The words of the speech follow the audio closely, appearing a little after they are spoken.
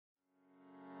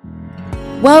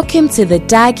Welcome to the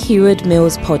Dag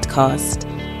Heward-Mills podcast.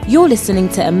 You're listening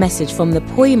to a message from the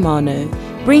Poimano,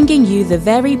 bringing you the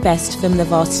very best from the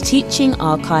vast teaching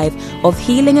archive of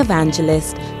healing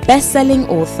evangelist, best-selling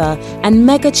author, and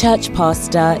mega-church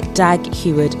pastor Dag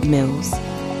Heward-Mills.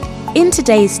 In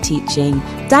today's teaching,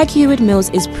 Dag Heward-Mills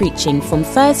is preaching from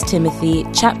 1 Timothy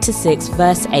chapter 6,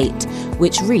 verse 8,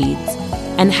 which reads,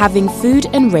 "And having food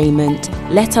and raiment,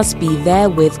 let us be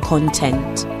therewith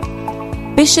content."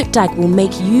 Bishop Dag will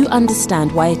make you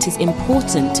understand why it is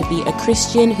important to be a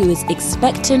Christian who is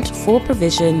expectant for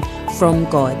provision from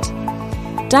God.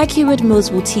 Dag Heward-Mills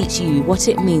will teach you what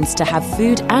it means to have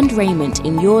food and raiment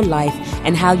in your life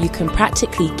and how you can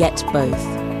practically get both.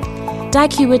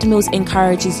 Dag Heward-Mills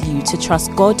encourages you to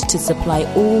trust God to supply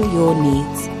all your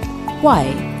needs. Why?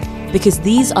 Because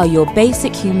these are your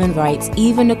basic human rights,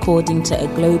 even according to a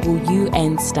global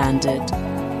UN standard.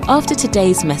 After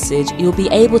today's message, you'll be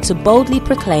able to boldly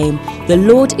proclaim, "The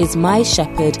Lord is my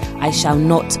shepherd, I shall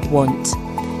not want."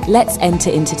 Let's enter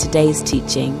into today's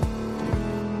teaching.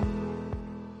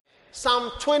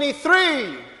 Psalm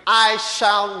 23, I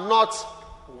shall not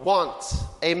want.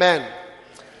 Amen.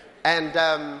 And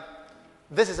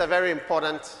this is a very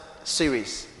important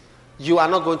series. You are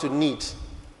not going to need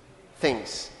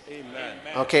things. Amen.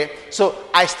 Okay, so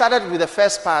I started with the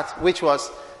first part, which was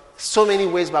so many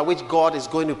ways by which God is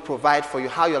going to provide for you,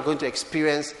 how you are going to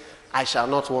experience I shall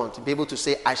not want. Be able to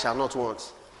say I shall not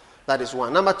want. That is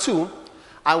one. Number two,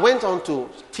 I went on to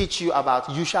teach you about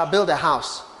you shall build a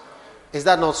house. Is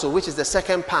that not so? Which is the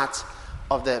second part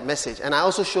of the message. And I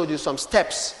also showed you some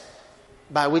steps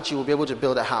by which you will be able to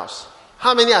build a house.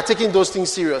 How many are taking those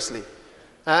things seriously?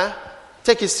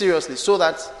 Take it seriously so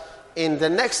that in the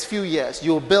next few years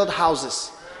you'll build houses.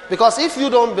 Because if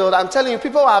you don't build, I'm telling you,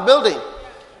 people are building.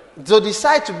 So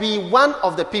decide to be one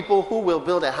of the people who will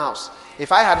build a house.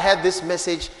 If I had heard this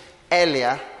message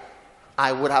earlier,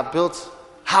 I would have built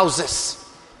houses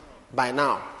by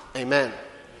now. Amen.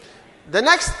 The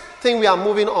next thing we are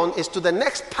moving on is to the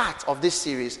next part of this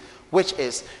series, which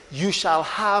is you shall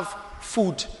have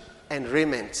food and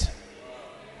raiment.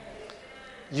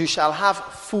 You shall have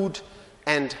food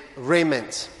and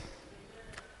raiment.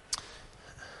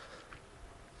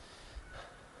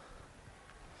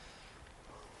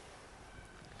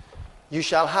 You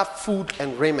shall have food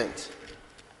and raiment.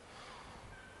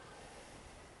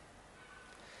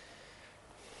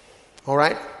 All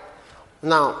right?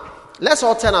 Now, let's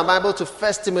all turn our Bible to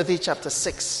 1 Timothy chapter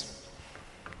 6.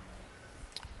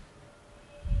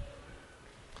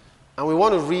 And we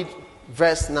want to read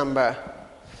verse number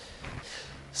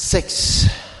 6.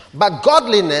 But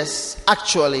godliness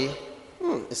actually,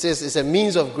 it says, is a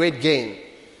means of great gain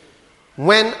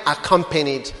when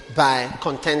accompanied by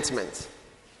contentment.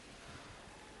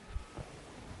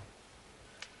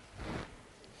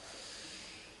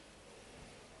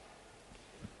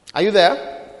 Are you there?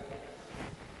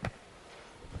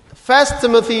 1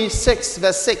 Timothy 6,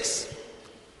 verse 6.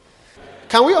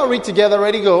 Can we all read together?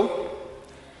 Ready, go.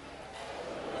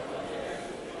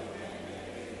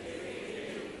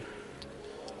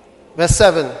 Verse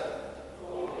 7.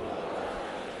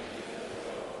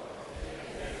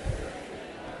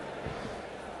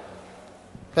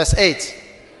 Verse 8.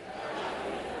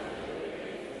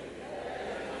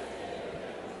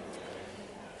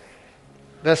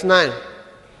 Verse 9.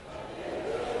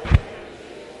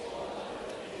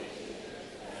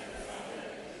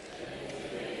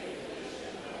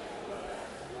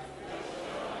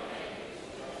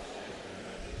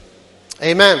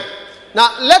 Amen.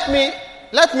 Now let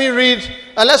me read.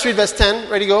 Let's read verse 10.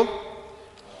 Ready, go.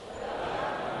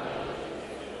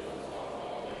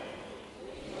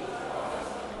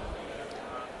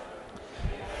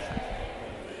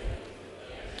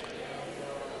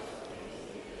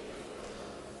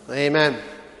 Amen.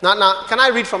 Now, can I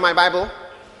read from my Bible?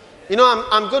 You know,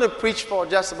 I'm going to preach for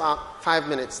just about 5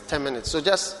 minutes, 10 minutes. So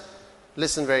just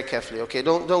listen very carefully. Okay,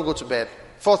 don't go to bed.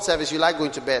 Fourth service, you like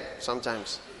going to bed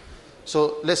sometimes.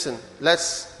 So listen,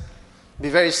 let's be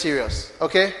very serious,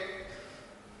 okay?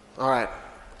 All right.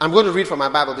 I'm going to read from my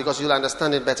Bible because you'll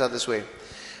understand it better this way.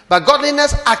 But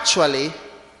godliness actually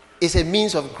is a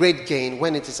means of great gain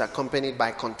when it is accompanied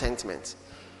by contentment.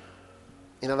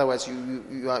 In other words,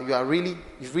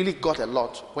 you've really got a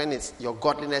lot when your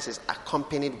godliness is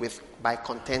accompanied by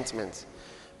contentment.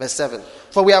 Verse 7.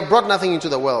 For we have brought nothing into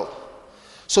the world,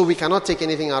 so we cannot take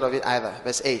anything out of it either.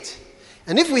 Verse 8.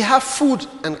 And if we have food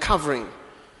and covering,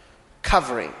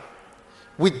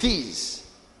 with these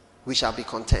we shall be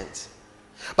content.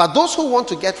 But those who want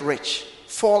to get rich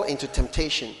fall into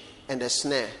temptation and a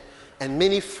snare, and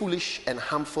many foolish and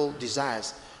harmful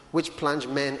desires, which plunge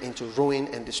men into ruin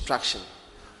and destruction.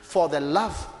 For the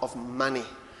love of money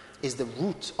is the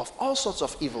root of all sorts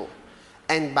of evil,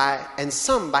 and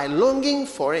some by longing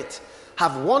for it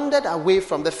have wandered away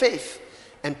from the faith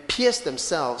and pierced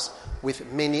themselves with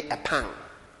many a pang.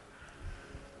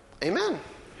 Amen.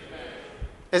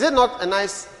 Is it not a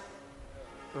nice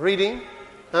reading?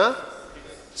 Huh?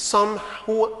 Some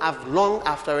who have longed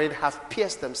after it have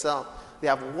pierced themselves. They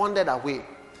have wandered away.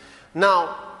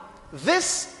 Now,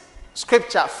 this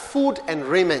scripture, food and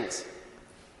raiment,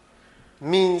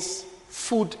 means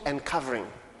food and covering.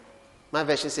 My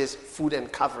version says food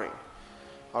and covering.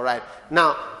 All right.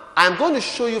 Now, I'm going to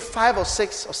show you 5 or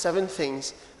 6 or 7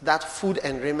 things that food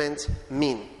and raiment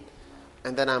mean.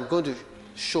 And then I'm going to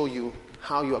show you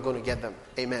how you are going to get them.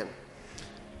 Amen.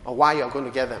 Or why you are going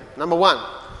to get them. Number 1,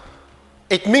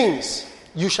 it means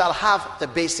you shall have the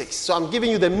basics. So I'm giving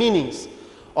you the meanings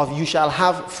of you shall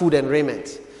have food and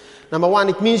raiment. Number 1,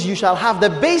 it means you shall have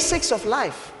the basics of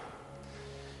life.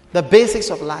 The basics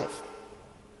of life.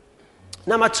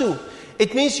 Number 2,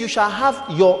 it means you shall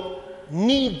have your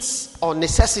needs or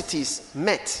necessities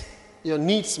met. Your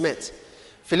needs met.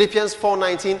 Philippians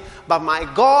 4:19, but my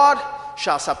God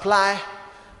shall supply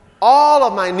all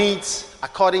of my needs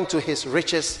according to his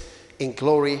riches in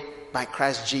glory by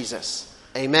Christ Jesus.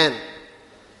 Amen.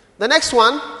 The next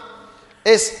one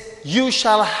is you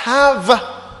shall have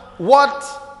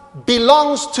what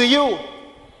belongs to you.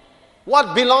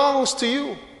 What belongs to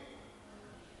you?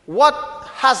 What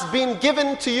has been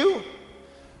given to you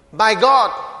by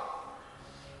God?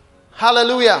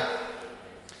 Hallelujah.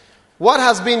 What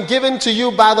has been given to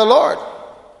you by the Lord?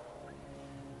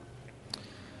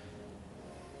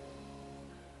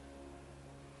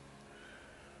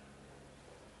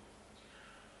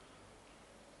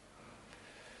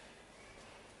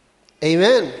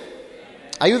 Amen.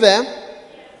 Are you there?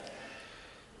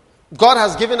 God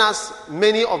has given us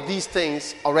many of these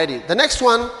things already. The next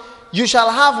one, you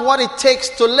shall have what it takes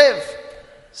to live.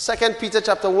 2 Peter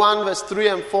chapter 1 verse 3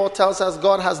 and 4 tells us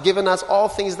God has given us all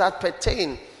things that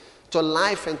pertain to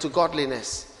life and to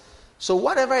godliness. So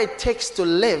whatever it takes to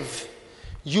live,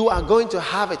 you are going to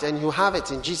have it, and you have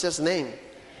it in Jesus' name.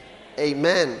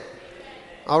 Amen.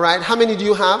 All right, how many do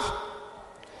you have?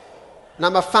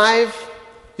 Number 5,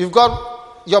 you've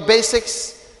got your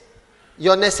basics,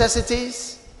 your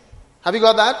necessities. Have you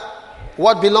got that?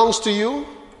 What belongs to you?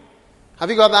 Have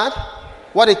you got that?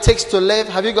 What it takes to live.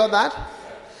 Have you got that?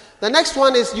 The next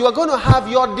one is you are going to have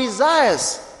your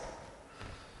desires.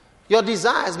 Your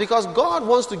desires, because God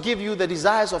wants to give you the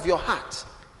desires of your heart.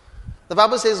 The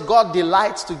Bible says God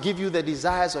delights to give you the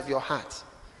desires of your heart.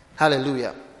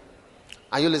 Hallelujah.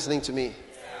 Are you listening to me?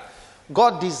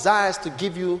 God desires to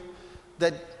give you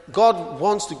God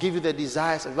wants to give you the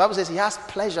desires. The Bible says he has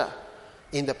pleasure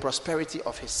in the prosperity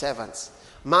of his servants.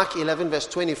 Mark 11 verse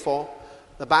 24,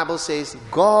 the Bible says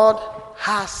God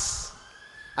has,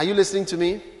 are you listening to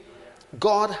me?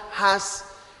 God has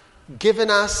given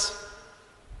us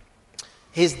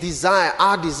his desire,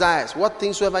 our desires. What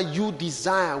things soever you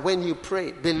desire when you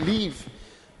pray, believe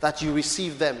that you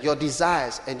receive them, your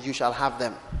desires, and you shall have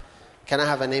them. Can I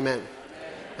have an amen? Amen.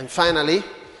 And finally,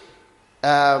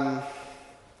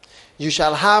 you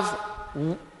shall have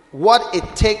what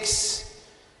it takes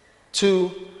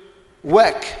to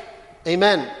work.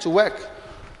 Amen. To work.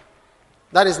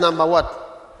 That is number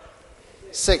what?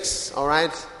 6. All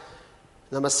right.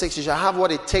 Number 6, you shall have what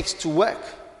it takes to work.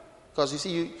 Because you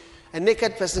see, a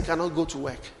naked person cannot go to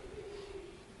work.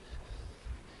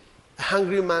 A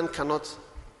hungry man cannot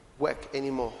work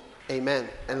anymore. Amen.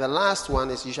 And the last one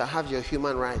is you shall have your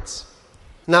human rights.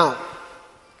 Now,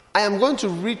 I am going to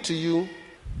read to you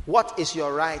what is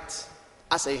your right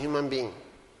as a human being.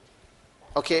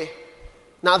 Okay?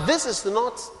 Now, this is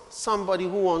not somebody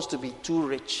who wants to be too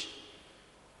rich.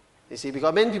 You see,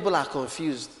 because many people are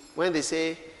confused. When they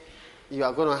say you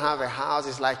are going to have a house,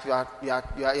 it's like you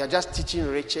are just teaching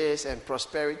riches and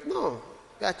prosperity. No,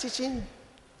 you are teaching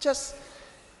just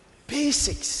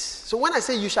basics. So when I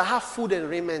say you shall have food and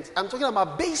raiment, I'm talking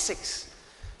about basics.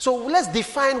 So let's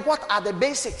define what are the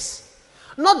basics.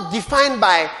 Not defined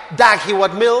by Dag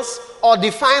Heward-Mills or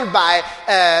defined by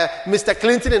Mr.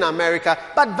 Clinton in America,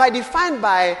 but defined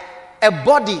by a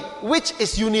body which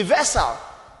is universal.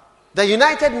 The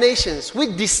United Nations,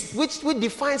 which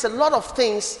defines a lot of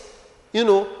things,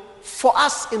 for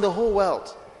us in the whole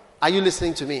world. Are you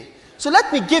listening to me? So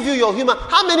let me give you your human.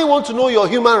 How many want to know your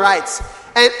human rights?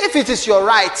 And if it is your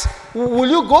right, will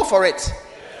you go for it?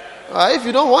 If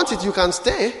you don't want it, you can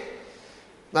stay.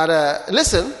 But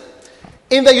listen,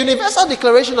 in the Universal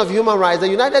Declaration of Human Rights, the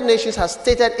United Nations has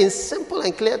stated in simple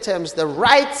and clear terms the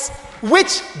rights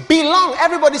which belong,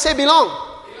 everybody say belong,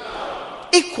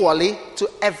 equally to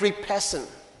every person.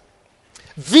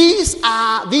 These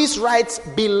rights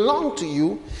belong to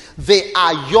you. They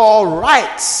are your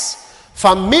rights.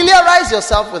 Familiarize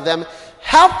yourself with them.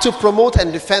 Help to promote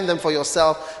and defend them for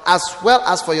yourself as well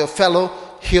as for your fellow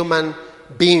human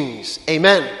beings.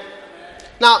 Amen.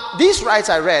 Now, these rights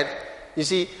I read, you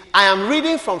see, I am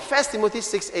reading from 1 Timothy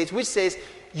 6:8, which says,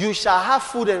 you shall have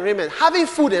food and raiment. Having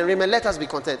food and raiment, let us be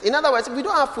content. In other words, if we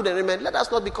don't have food and raiment, let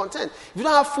us not be content. If you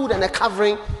don't have food and a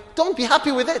covering, don't be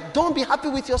happy with it. Don't be happy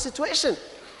with your situation.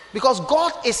 Because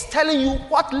God is telling you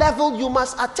what level you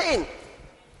must attain.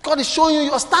 God is showing you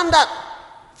your standard.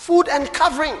 Food and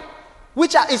covering,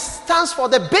 which it stands for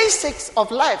the basics of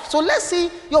life. So let's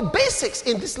see your basics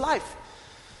in this life.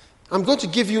 I'm going to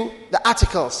give you the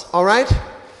articles, all right?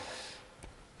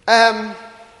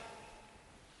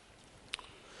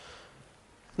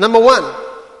 Number 1.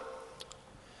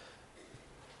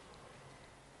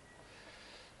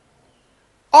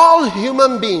 All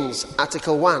human beings,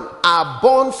 Article 1, are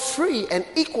born free and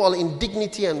equal in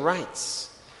dignity and rights.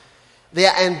 They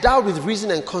are endowed with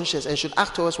reason and conscience and should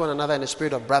act towards one another in a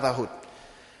spirit of brotherhood.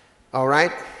 All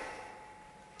right?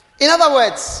 In other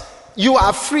words, you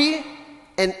are free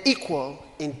and equal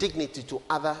in dignity to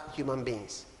other human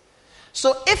beings.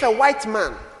 So if a white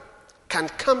man can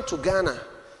come to Ghana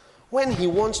when he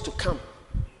wants to come,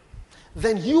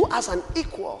 then you as an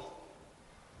equal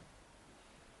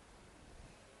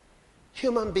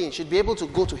human being should be able to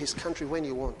go to his country when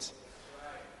you want.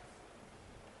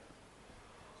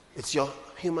 It's your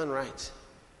human right.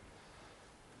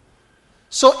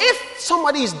 So if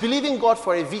somebody is believing God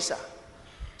for a visa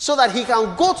so that he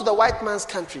can go to the white man's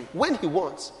country when he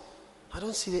wants, I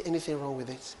don't see anything wrong with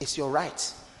it. It's your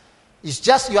right. It's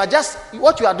just,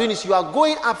 what you are doing is you are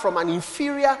going up from an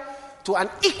inferior to an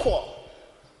equal.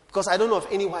 Because I don't know of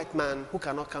any white man who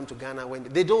cannot come to Ghana when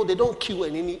they don't queue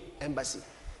in any embassy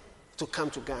to come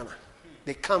to Ghana.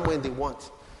 They come when they want.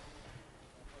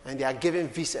 And they are given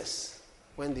visas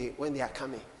when they are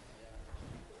coming.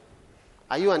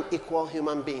 Are you an equal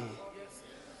human being?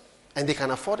 And they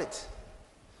can afford it.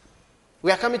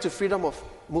 We are coming to freedom of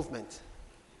movement.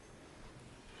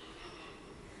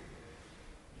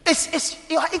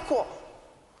 You are equal.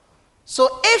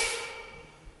 So if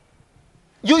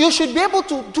you should be able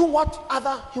to do what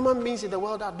other human beings in the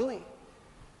world are doing.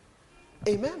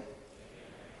 Amen.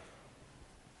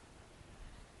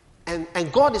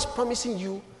 And God is promising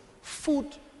you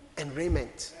food and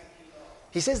raiment.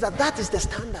 He says that is the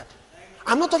standard.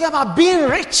 I'm not talking about being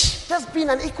rich, just being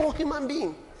an equal human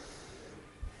being.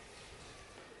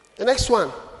 The next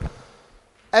one.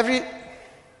 Let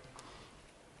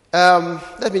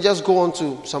me just go on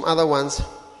to some other ones.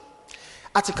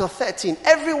 Article 13.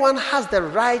 Everyone has the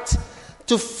right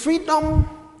to freedom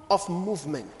of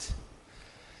movement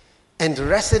and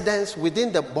residence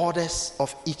within the borders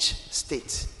of each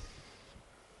state.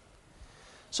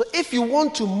 So if you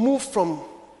want to move from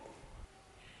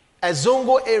a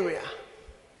Zongo area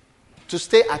to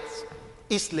stay at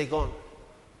East Legon,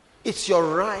 it's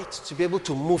your right to be able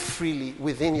to move freely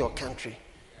within your country.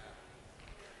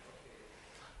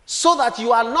 So that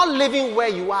you are not living where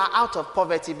you are out of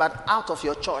poverty, but out of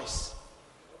your choice.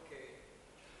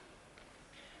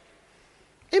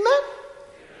 Amen?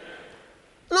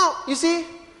 Now, you see,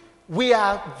 we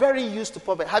are very used to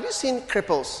poverty. Have you seen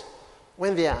cripples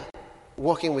when they are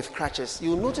walking with crutches?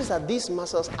 You'll notice that these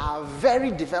muscles are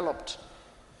very developed.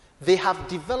 They have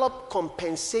developed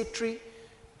compensatory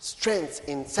strength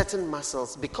in certain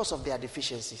muscles because of their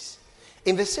deficiencies.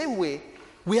 In the same way,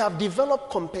 we have developed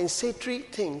compensatory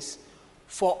things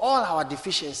for all our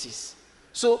deficiencies.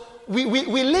 So we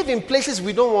live in places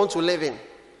we don't want to live in,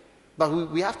 but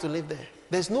we have to live there.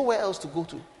 There's nowhere else to go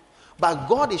to. But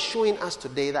God is showing us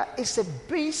today that it's a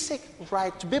basic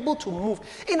right to be able to move.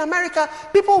 In America,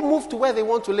 people move to where they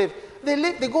want to live.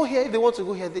 They go here if they want to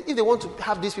go here. If they want to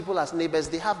have these people as neighbors,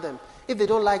 they have them. If they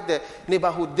don't like the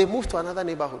neighborhood, they move to another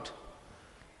neighborhood.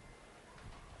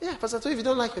 Yeah, Pastor, so if you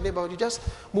don't like your neighborhood, you just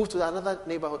move to another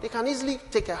neighborhood. They can easily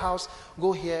take a house,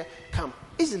 go here, come.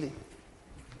 Easily.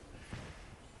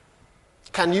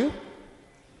 Can you?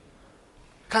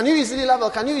 Can you easily level?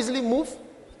 Can you easily move?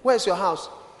 Where's your house?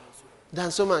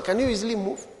 Dansoman, can you easily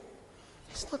move?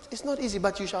 It's not easy,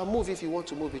 but you shall move if you want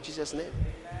to move in Jesus' name.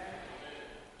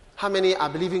 How many are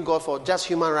believing God for just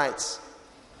human rights?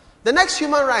 The next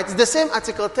human right is the same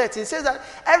Article 13. It says that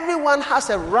everyone has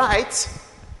a right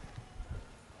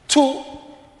to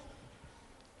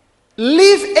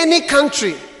leave any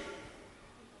country,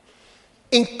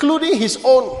 including his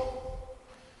own,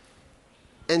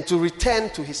 and to return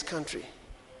to his country.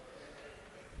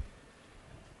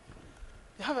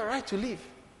 You have a right to leave.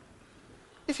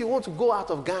 If you want to go out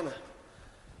of Ghana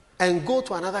and go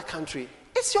to another country,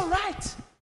 It's your right.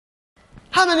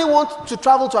 How many want to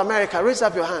travel to America? Raise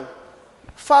up your hand.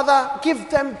 Father,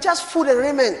 give them just food and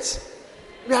raiment.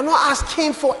 We are not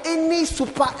asking for any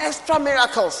super extra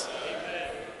miracles.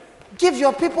 Give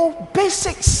your people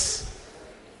basics.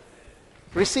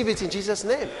 Receive it in Jesus'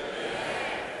 name.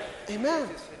 Amen.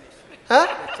 Huh?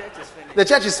 The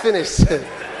church is finished.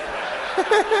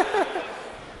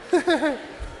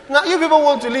 Now you people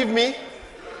want to leave me?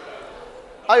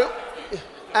 Are you?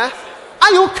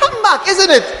 And you come back,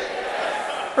 isn't it?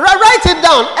 Write it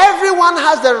down. Everyone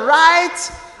has the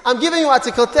right. I'm giving you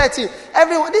Article 13.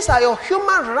 Everyone, these are your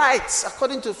human rights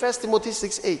according to 1 Timothy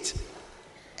 6:8.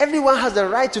 Everyone has the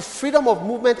right to freedom of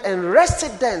movement and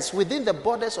residence within the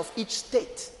borders of each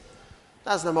state.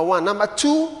 That's number one. Number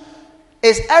two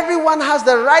is everyone has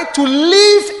the right to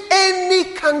leave any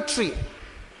country,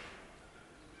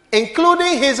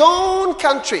 including his own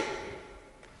country,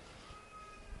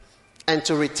 and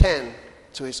to return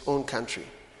to his own country.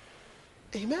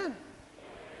 Amen.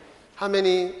 How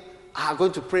many are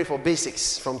going to pray for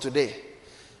basics from today?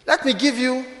 Let me give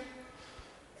you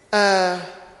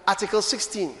Article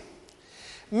 16.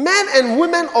 Men and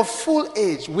women of full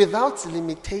age, without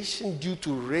limitation due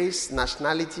to race,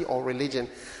 nationality, or religion,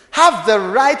 have the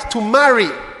right to marry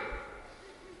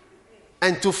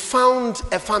and to found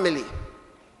a family.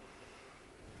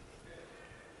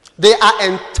 They are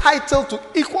entitled to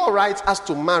equal rights as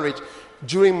to marriage,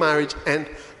 during marriage, and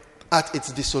at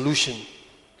its dissolution.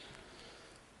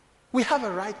 We have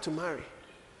a right to marry.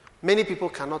 Many people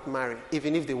cannot marry,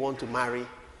 even if they want to marry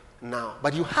now.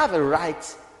 But you have a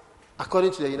right,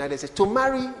 according to the United States, to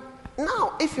marry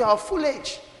now if you are of full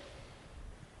age.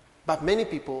 But many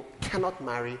people cannot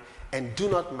marry and do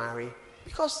not marry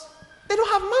because they don't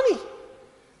have money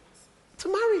to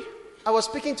marry. I was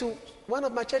speaking to one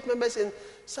of my church members in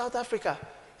South Africa,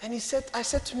 and I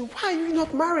said to him, why are you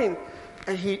not marrying?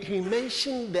 And he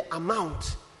mentioned the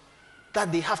amount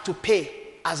that they have to pay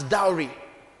as dowry.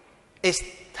 It's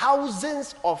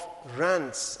thousands of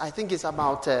rands. I think it's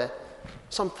about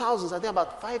some thousands. I think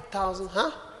about 5,000,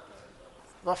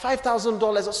 about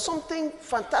 $5,000 or something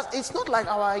fantastic. It's not like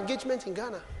our engagement in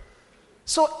Ghana.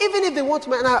 So even if they want to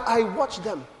marry, and I watch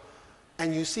them,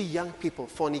 and you see young people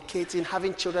fornicating,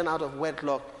 having children out of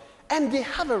wedlock, and they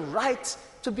have a right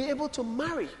to be able to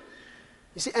marry.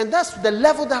 You see, and that's the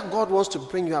level that God wants to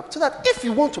bring you up, so that if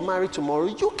you want to marry tomorrow,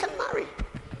 you can marry.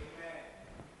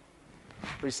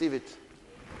 Receive it.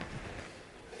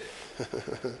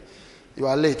 You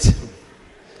are late.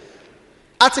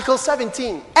 Article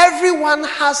 17. Everyone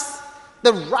has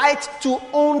the right to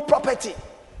own property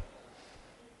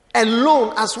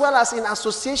alone as well as in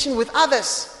association with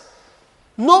others.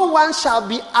 No one shall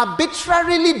be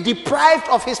arbitrarily deprived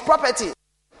of his property.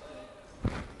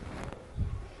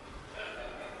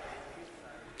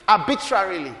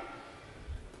 Arbitrarily.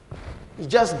 You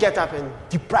just get up and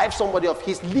deprive somebody of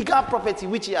his legal property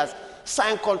which he has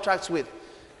signed contracts with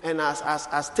and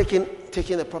has taken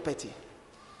the property.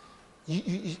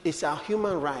 It's our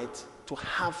human right to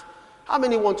have. How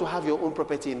many want to have your own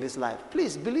property in this life?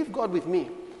 Please believe God with me.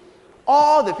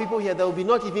 All the people here, there will be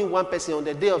not even one person on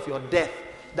the day of your death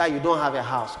that you don't have a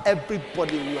house.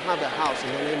 Everybody will have a house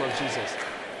in the name of Jesus.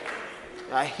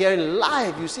 Here in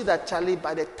live, you see that, Charlie,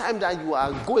 by the time that you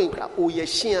are going,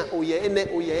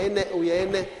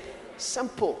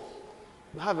 simple.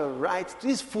 You have a right to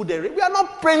this food. We are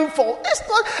not praying for. It's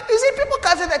not. You see, people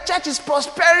can say the church is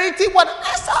prosperity. What?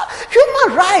 That's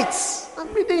human rights.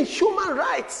 I'm reading human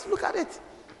rights. Look at it.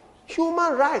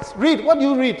 Human rights. Read. What do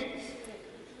you read?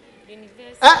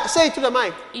 Say it to the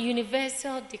mic.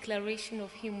 Universal Declaration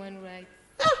of Human Rights.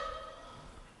 Yeah.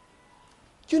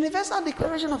 Universal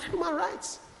Declaration of Human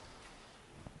Rights.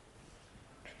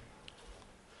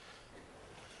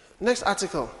 Next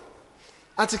article.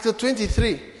 Article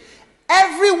 23.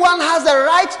 Everyone has the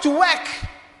right to work.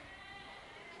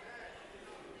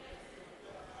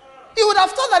 You would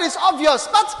have thought that it's obvious,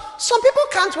 but some people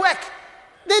can't work.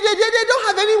 They don't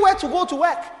have anywhere to go to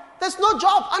work. There's no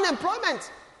job,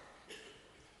 unemployment.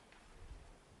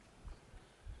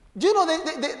 Do you know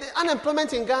the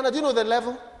unemployment in Ghana? Do you know the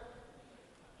level?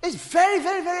 It's very,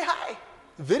 very, very high.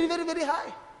 Very, very, very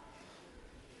high.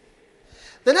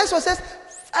 The next one says,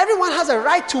 everyone has a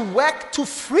right to work, to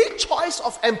free choice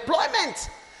of employment,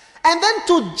 and then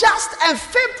to just and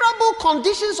favorable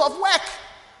conditions of work,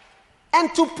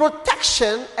 and to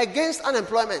protection against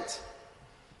unemployment.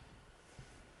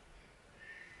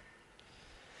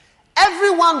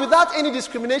 Everyone without any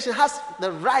discrimination has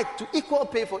the right to equal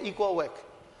pay for equal work.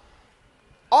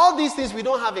 All these things we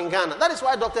don't have in Ghana. That is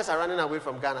why doctors are running away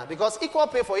from Ghana, because equal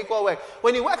pay for equal work.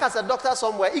 When you work as a doctor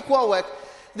somewhere, equal work,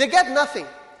 they get nothing.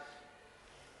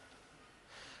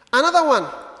 Another one,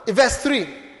 in verse 3,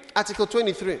 Article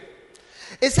 23.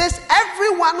 It says,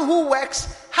 everyone who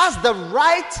works has the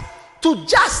right to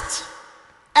just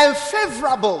and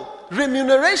favorable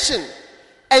remuneration,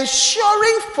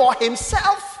 ensuring for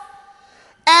himself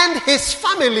and his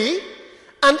family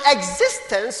an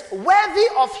existence worthy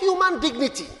of human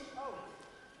dignity,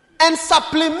 and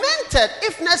supplemented,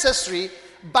 if necessary,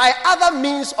 by other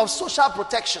means of social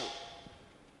protection.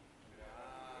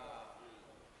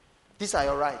 These are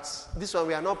your rights. This one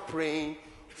we are not praying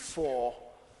for,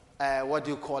 what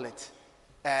do you call it?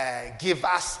 Give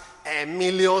us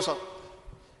millions of...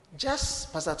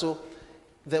 Just, Pastor To,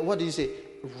 what do you say?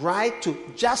 Right to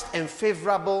just and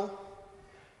favorable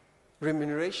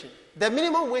remuneration. The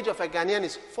minimum wage of a Ghanaian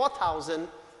is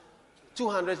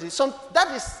 4,200.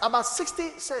 That is about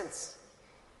 60 cents.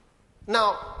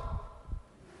 Now,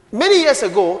 many years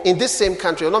ago, in this same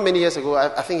country, or not many years ago,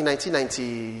 I think in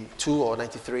 1992 or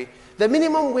 93, the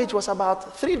minimum wage was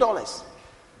about $3.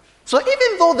 So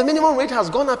even though the minimum wage has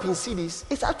gone up in cities,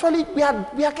 it's actually, we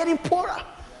are getting poorer.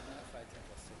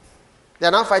 They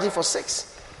are now fighting for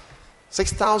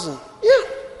 6,000. Yeah.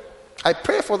 I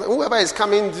pray for whoever is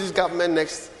coming to this government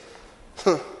next.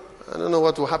 I don't know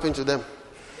what will happen to them.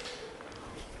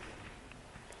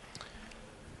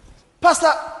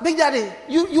 Pastor, Big Daddy,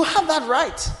 you have that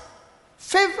right.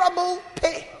 Favorable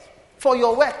pay for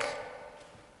your work.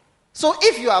 So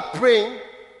if you are praying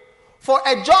for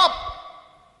a job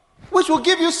which will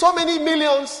give you so many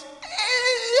millions,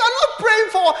 you're not praying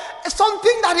for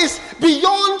something that is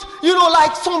beyond,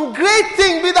 like some great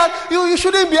thing. Be that you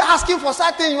shouldn't be asking for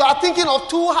something. You are thinking of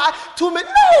too high, too many.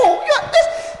 No,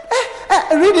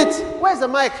 read it. Where's the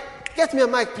mic? Get me a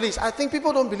mic, please. I think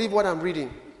people don't believe what I'm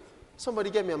reading. Somebody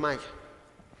get me a mic.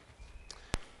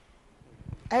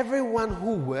 Everyone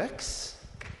who works.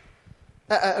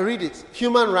 Read it.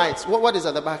 Human rights. What is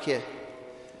at the back here?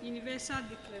 Universal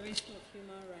Declaration of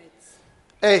Human Rights.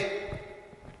 Hey.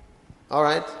 All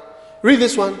right. Read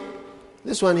this one.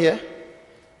 This one here.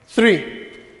 3.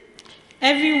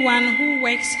 Everyone who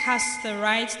works has the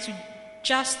right to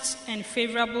just and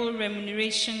favorable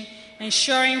remuneration,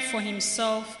 ensuring for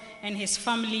himself and his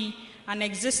family an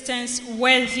existence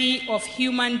worthy of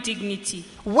human dignity.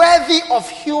 Worthy of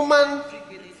human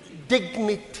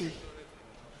dignity.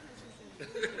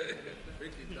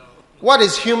 What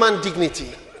is human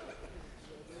dignity?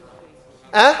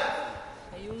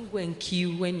 You won't go and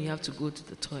queue when you have to go to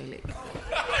the toilet.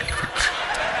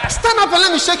 Stand up and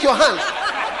let me shake your hand.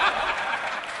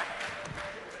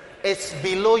 It's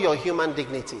below your human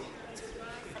dignity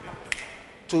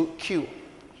to queue,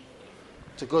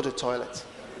 to go to toilet.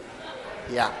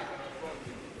 Yeah.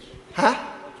 Huh?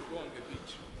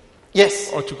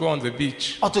 Yes. Or to go on the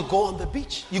beach. Or to go on the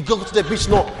beach. You go to the beach,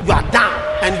 no, you are down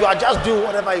and you are just doing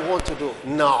whatever you want to do.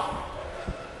 No.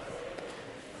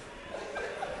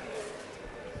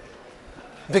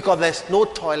 Because there's no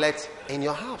toilet in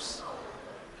your house.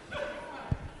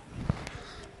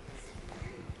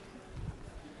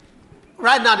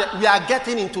 Right now, we are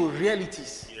getting into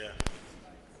realities. Yeah.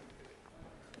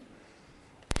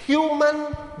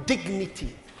 Human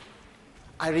dignity.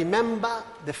 I remember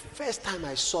the first time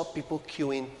I saw people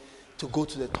queuing to go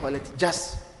to the toilet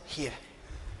just here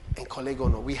in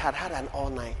Kolegono. We had an all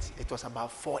night. It was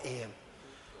about 4 a.m.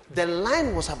 The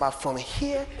line was about from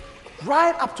here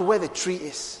right up to where the tree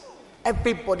is.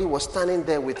 Everybody was standing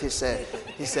there with his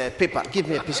paper. Give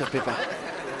me a piece of paper.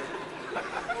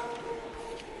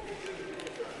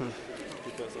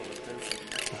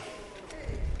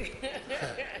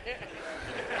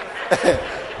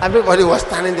 Everybody was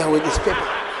standing there with his paper.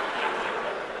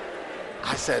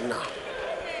 I said, no.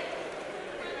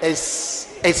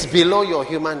 It's below your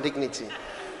human dignity.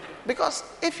 Because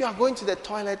if you are going to the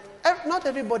toilet, not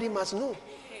everybody must know.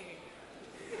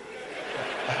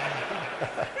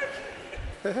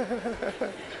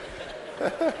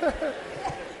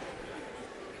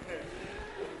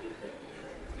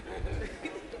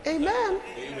 Amen.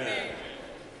 Amen.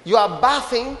 You are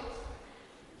bathing.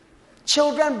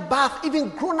 Children bath, even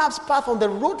grown-ups bath on the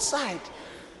roadside.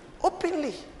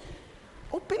 Openly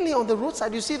on the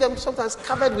roadside. You see them sometimes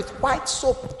covered with white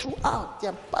soap throughout. They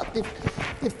are bathing.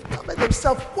 They've covered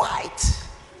themselves white.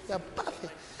 They are bathing.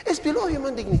 It's below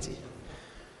human dignity.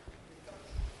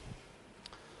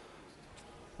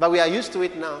 But we are used to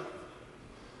it now.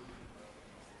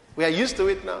 We are used to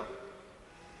it now.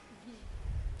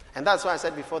 And that's why I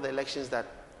said before the elections that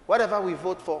whatever we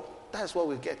vote for, that's what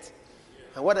we get.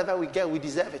 And whatever we get, we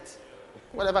deserve it.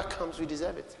 Whatever comes, we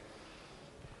deserve it.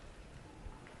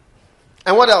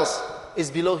 And what else is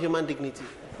below human dignity?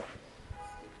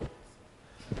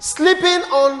 Sleeping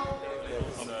on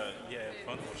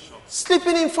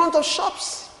Sleeping in front of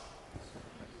shops.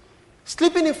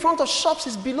 Sleeping in front of shops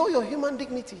is below your human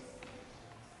dignity.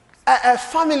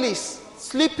 Families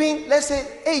sleeping, let's say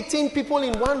 18 people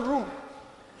in one room.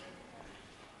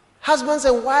 Husbands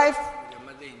and wife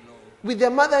with their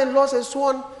mother-in-laws and so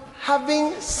on,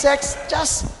 having sex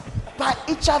just by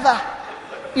each other.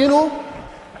 You know,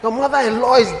 your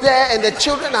mother-in-law is there and the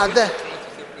children are there.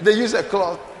 They use a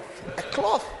cloth. A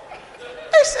cloth.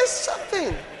 It's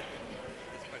something.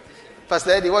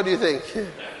 Pastor Eddie, what do you think?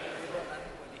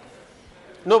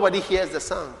 Nobody hears the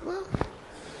sound. Well,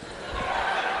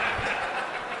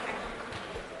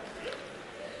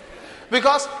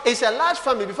 because it's a large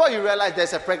family. Before you realize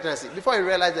there's a pregnancy.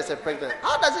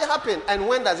 How does it happen? And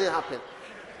when does it happen?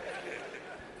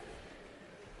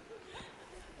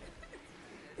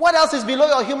 What else is below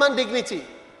your human dignity?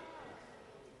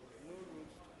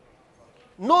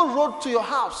 No road to your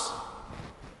house.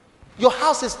 Your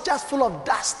house is just full of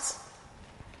dust.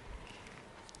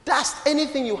 Dust.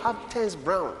 Anything you have turns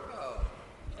brown.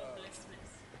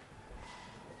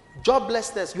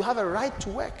 Joblessness. You have a right to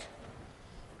work.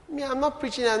 Me, I'm not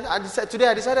preaching. Today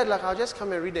I decided I'll just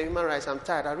come and read the human rights. I'm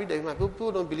tired. I read the human rights.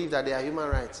 People don't believe that they are human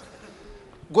rights.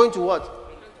 Going to what?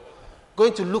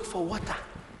 Going to look for water.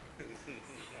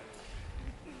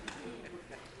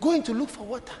 Going to look for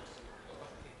water.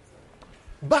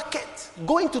 Bucket.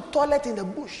 Going to toilet in the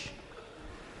bush.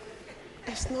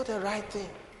 It's not the right thing.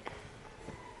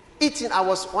 Eating. I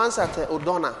was once at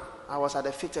Odona. I was at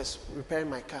the fitters repairing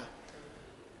my car.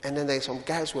 And then there some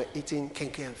guys were eating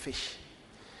kenke and fish.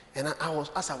 And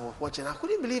as I was watching, I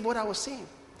couldn't believe what I was seeing.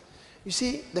 You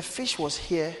see, the fish was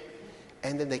here,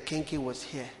 and then the kenke was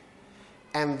here.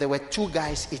 And there were two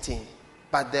guys eating,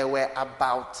 but there were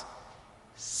about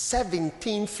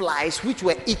 17 flies which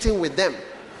were eating with them.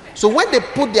 So when they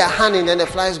put their hand in, then the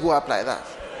flies go up like that.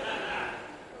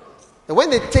 And when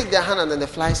they take their hand and then the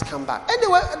flies come back. And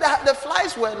the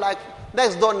flies were like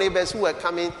next door neighbors who were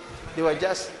coming. They were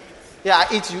just, I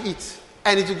eat, you eat.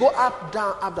 And it will go up,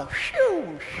 down,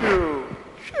 shoo, shoo,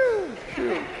 shoo,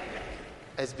 shoo.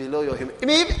 It's below your human. I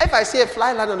mean, if I see a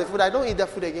fly land on the food, I don't eat that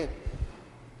food again.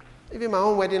 Even my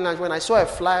own wedding lunch, when I saw a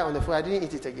fly on the food, I didn't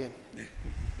eat it again.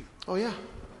 Oh yeah,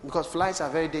 because flies are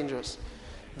very dangerous.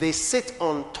 They sit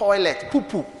on toilet,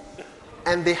 poo-poo,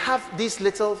 and they have these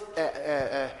little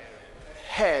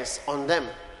hairs on them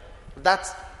that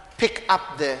pick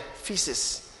up the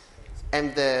feces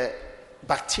and the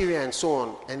bacteria and so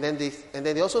on, and then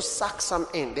they also suck some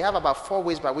in. They have about 4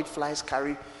 ways by which flies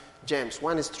carry germs.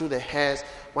 One is through the hairs,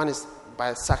 one is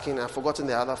by sucking. I've forgotten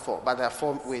the other 4, but there are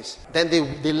 4 ways. Then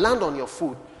they land on your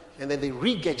food, and then they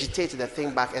regurgitate the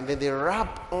thing back, and then they rub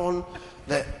on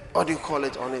the, what do you call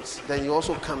it, on it. Then you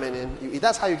also come in and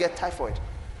that's how you get typhoid.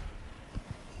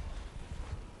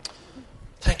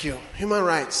 Thank you. Human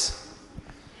rights.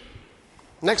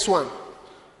 Next one.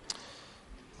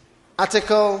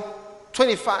 Article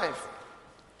 24.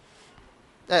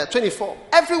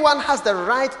 Everyone has the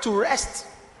right to rest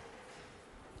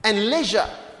and leisure,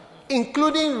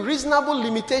 including reasonable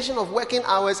limitation of working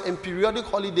hours and periodic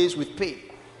holidays with pay.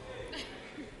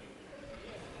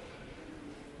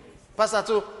 Pastor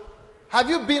Tu, have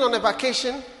you been on a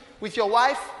vacation with your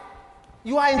wife?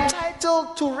 You are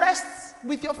entitled to rest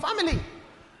with your family.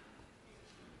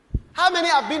 How many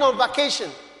have been on vacation?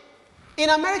 In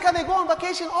America, they go on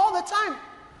vacation all the time.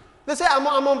 They say, I'm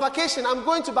on vacation. I'm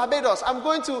going to Barbados. I'm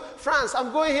going to France.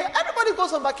 I'm going here. Everybody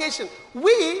goes on vacation.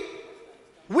 We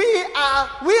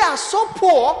are so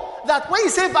poor that when you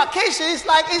say vacation, it's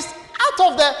like it's out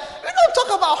of the... We don't talk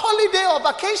about holiday or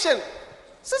vacation.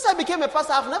 Since I became a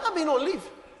pastor, I've never been on leave.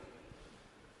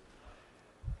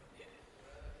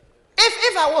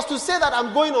 If I was to say that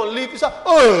I'm going on leave, it's like,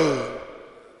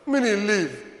 meaning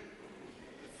leave.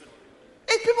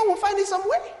 People will find it some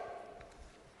way.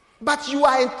 But you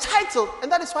are entitled,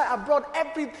 and that is why I brought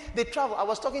they travel. I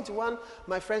was talking to one of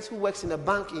my friends who works in a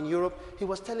bank in Europe. He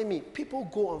was telling me, people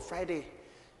go on Friday,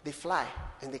 they fly,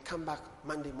 and they come back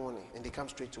Monday morning, and they come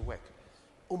straight to work.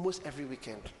 Almost every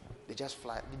weekend, they just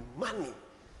fly. The money.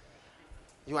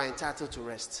 You are entitled to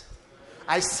rest.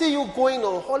 I see you going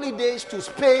on holidays to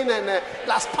Spain and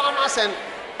Las Palmas and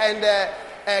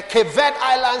Cape Verde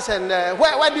Islands, and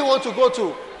where do you want to go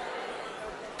to?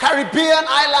 Caribbean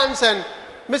islands. And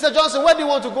Mr. Johnson, where do you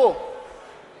want to go?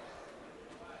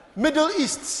 Middle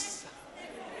East,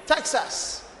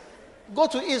 Texas. Go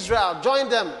to Israel, join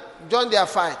them, join their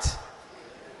fight.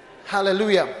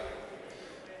 Hallelujah.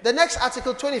 The next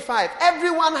article 25.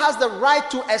 Everyone has the right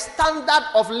to a standard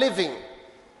of living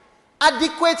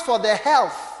adequate for the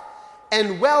health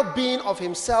and well-being of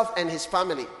himself and his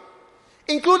family,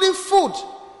 including food,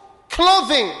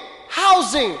 clothing,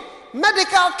 housing,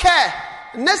 medical care,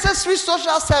 necessary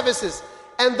social services,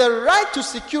 and the right to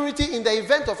security in the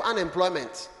event of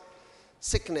unemployment,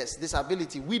 sickness,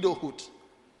 disability, widowhood.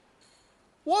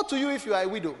 Woe to you if you are a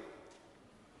widow.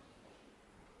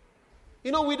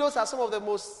 You know, widows are some of the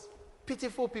most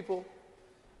pitiful people.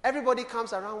 Everybody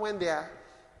comes around when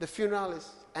the funeral is,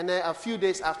 and then a few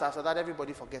days after that,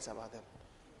 everybody forgets about them.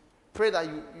 Pray that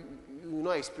you will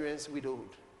not experience widowhood.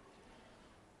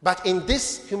 But in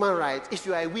this human right, if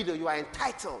you are a widow, you are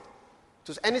entitled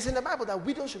to, and it's in the Bible that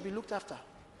widows should be looked after.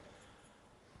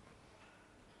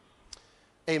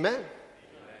 Amen.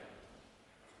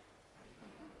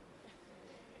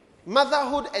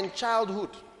 Motherhood and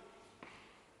childhood.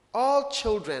 All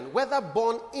children, whether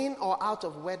born in or out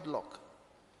of wedlock,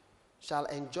 shall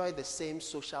enjoy the same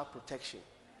social protection.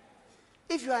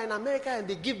 If you are in America and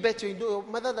they give birth to you, your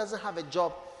mother doesn't have a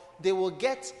job, they will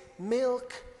get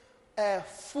milk,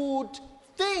 food,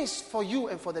 things for you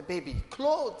and for the baby,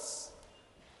 clothes.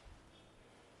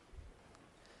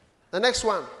 The next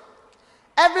one.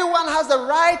 Everyone has the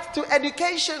right to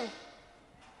education.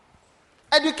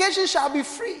 Education shall be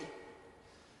free,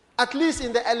 at least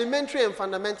in the elementary and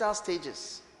fundamental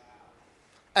stages.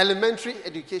 Elementary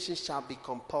education shall be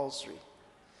compulsory.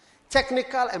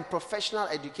 Technical and professional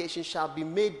education shall be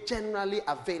made generally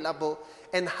available,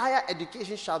 and higher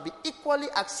education shall be equally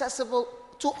accessible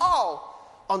to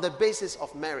all on the basis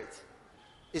of merit.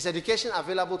 Is education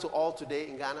available to all today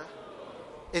in Ghana?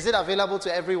 Is it available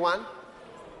to everyone?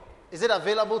 Is it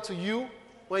available to you?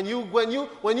 When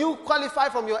you qualify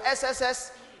from your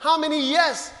SSS, how many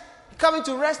years? Coming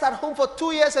to rest at home for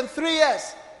 2 years and 3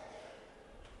 years.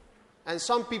 And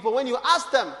some people, when you ask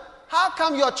them, how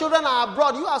come your children are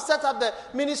abroad? You have set up the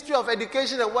Ministry of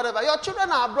Education and whatever. Your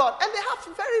children are abroad. And they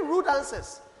have very rude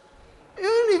answers. You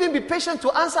don't even be patient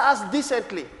to answer us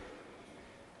decently.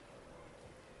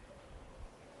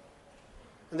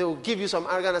 And they will give you some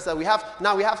arrogant answer. We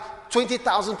have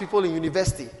 20,000 people in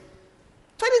university.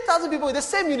 20,000 people in the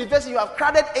same university, you have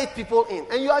crowded 8 people in.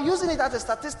 And you are using it as a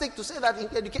statistic to say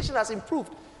that education has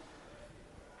improved.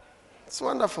 It's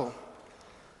wonderful.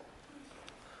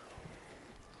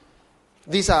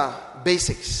 These are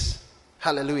basics.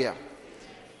 Hallelujah.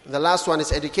 The last one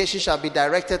is education shall be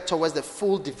directed towards the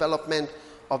full development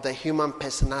of the human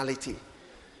personality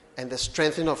and the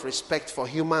strengthening of respect for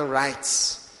human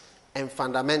rights and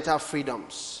fundamental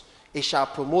freedoms. It shall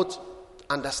promote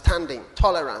understanding,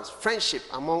 tolerance, friendship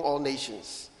among all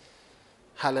nations.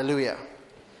 Hallelujah.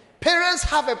 Parents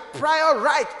have a prior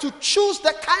right to choose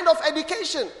the kind of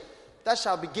education that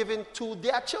shall be given to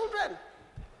their children.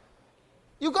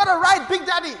 You got a right, Big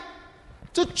Daddy,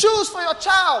 to choose for your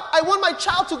child. I want my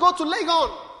child to go to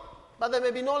Legon, but there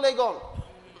may be no Legon.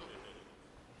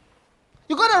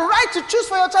 You got a right to choose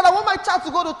for your child. I want my child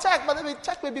to go to Tech, but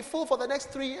Tech may be full for the next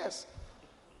 3 years.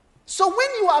 So when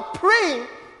you are praying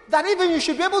that even you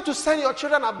should be able to send your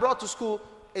children abroad to school,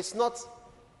 it's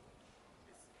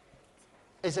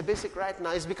a basic right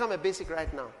now. It's become a basic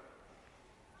right now.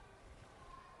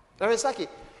 Arisaki,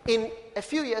 in a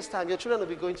few years' time, your children will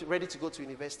be ready to go to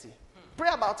university. Pray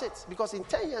about it, because in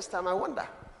 10 years' time, I wonder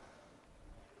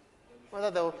whether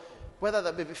there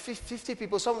will be 50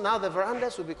 people. Now the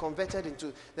verandas will be converted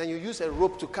into, then you use a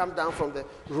rope to come down from the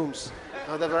rooms.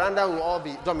 Now the veranda will all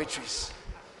be dormitories.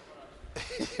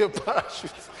 Your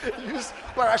parachute. Use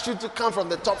parachute to come from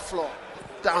the top floor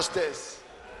downstairs.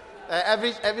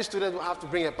 Every student will have to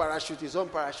bring a parachute, his own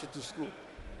parachute to school.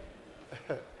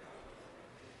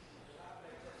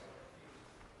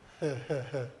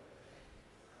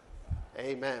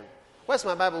 Amen. Where's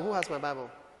my Bible? Who has my Bible?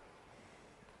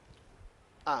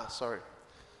 Sorry.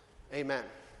 Amen.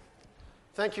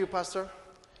 Thank you, Pastor.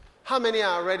 How many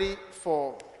are ready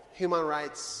for human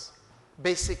rights?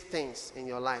 Basic things in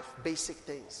your life. Basic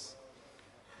things.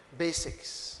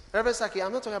 Basics. Reverend Saki,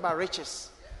 I'm not talking about riches.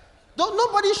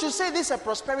 Nobody should say this is a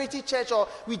prosperity church or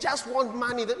we just want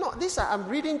money. No, I'm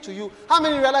reading to you. How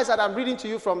many realize that I'm reading to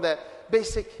you from the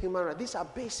basic human rights? These are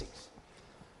basics.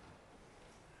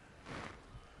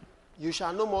 You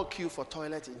shall no more queue for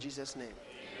toilet in Jesus' name.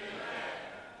 Amen.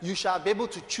 You shall be able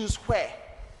to choose where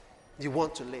you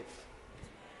want to live.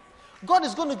 God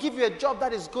is going to give you a job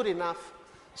that is good enough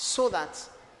so that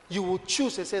you will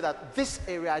choose and say that this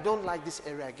area, I don't like this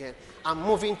area again. I'm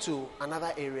moving to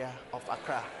another area of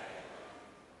Accra.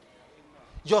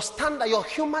 Your standard, your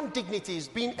human dignity is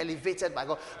being elevated by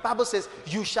God. Bible says,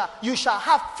 you shall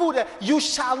have food, you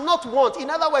shall not want. In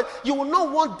other words, you will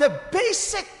not want the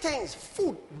basic things,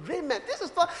 food, raiment. This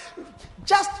is not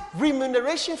just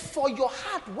remuneration for your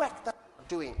hard work that you're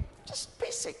doing. Just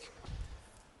basic.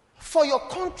 For your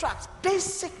contracts,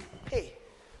 basic pay.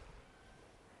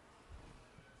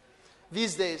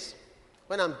 These days,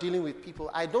 when I'm dealing with people,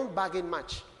 I don't bargain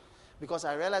much because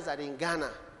I realize that in Ghana,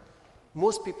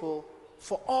 most people,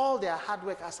 for all their hard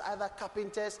work as either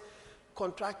carpenters,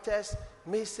 contractors,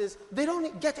 masons, they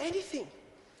don't get anything.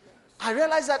 I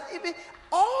realize that even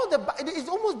it's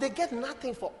almost they get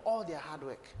nothing for all their hard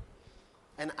work.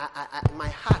 And my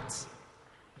heart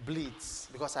bleeds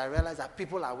because I realize that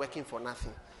people are working for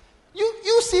nothing.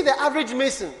 You see the average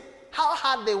mason, how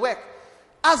hard they work.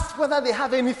 Ask whether they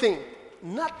have anything.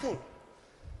 Nothing.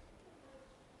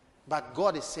 But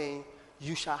God is saying,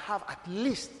 you shall have at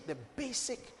least the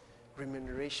basic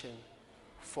remuneration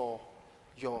for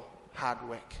your hard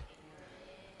work.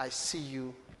 I see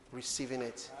you receiving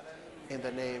it in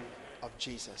the name of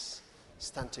Jesus.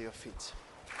 Stand to your feet.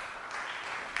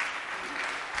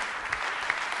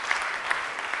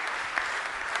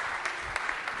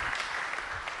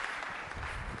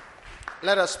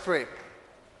 Let us pray.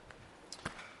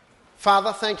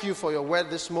 Father, thank you for your word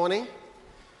this morning.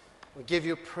 We give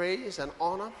you praise and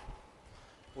honor.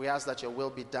 We ask that your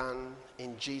will be done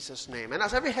in Jesus' name. And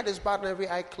as every head is bowed and every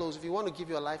eye closed, if you want to give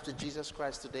your life to Jesus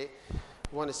Christ today,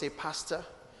 you want to say, Pastor,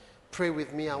 pray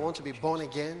with me. I want to be born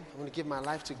again. I want to give my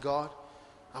life to God.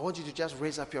 I want you to just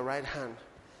raise up your right hand,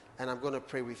 and I'm going to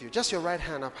pray with you. Just your right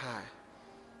hand up high.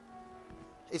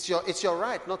 It's your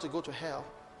right not to go to hell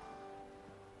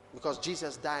because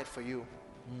Jesus died for you.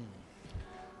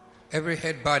 Every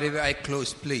head bowed, every eye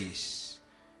closed, please.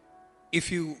 If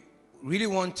you really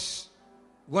want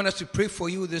us to pray for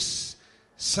you this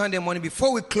Sunday morning,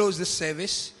 before we close this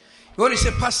service, you want to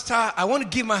say, Pastor, I want to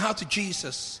give my heart to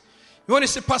Jesus. You want to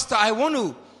say, Pastor, I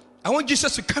want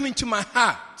Jesus to come into my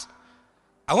heart.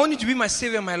 I want you to be my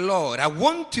Savior, my Lord. I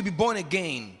want to be born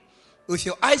again. With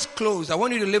your eyes closed, I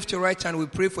want you to lift your right hand. We'll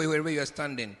pray for you wherever you are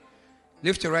standing.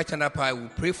 Lift your right hand up high. We'll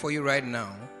pray for you right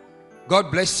now.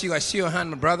 God bless you. I see your hand,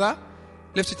 my brother.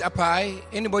 Lift it up high.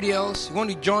 Anybody else? You want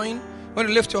to join? You want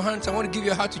to lift your hands? I want to give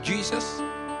your heart to Jesus.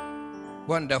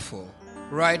 Wonderful.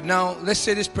 Right now, let's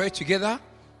say this prayer together.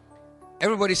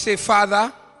 Everybody say,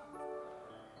 Father,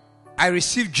 I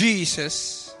receive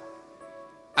Jesus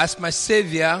as my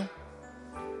Savior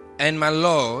and my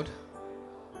Lord.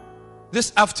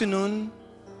 This afternoon,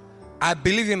 I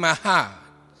believe in my heart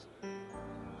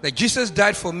that Jesus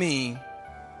died for me.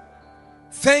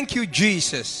 Thank you,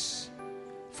 Jesus,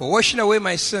 for washing away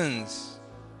my sins.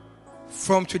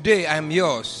 From today, I am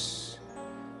yours,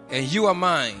 and you are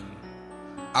mine.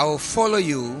 I will follow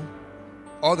you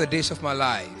all the days of my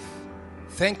life.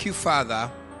 Thank you,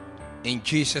 Father, in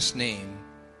Jesus' name.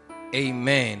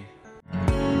 Amen.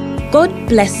 God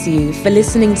bless you for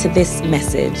listening to this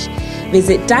message.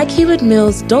 Visit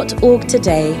daghewardmills.org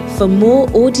today for more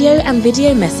audio and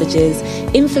video messages,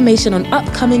 information on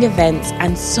upcoming events,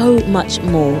 and so much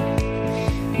more.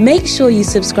 Make sure you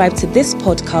subscribe to this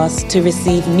podcast to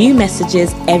receive new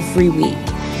messages every week.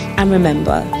 And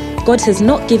remember, God has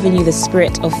not given you the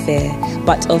spirit of fear,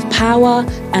 but of power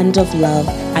and of love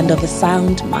and of a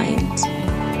sound mind.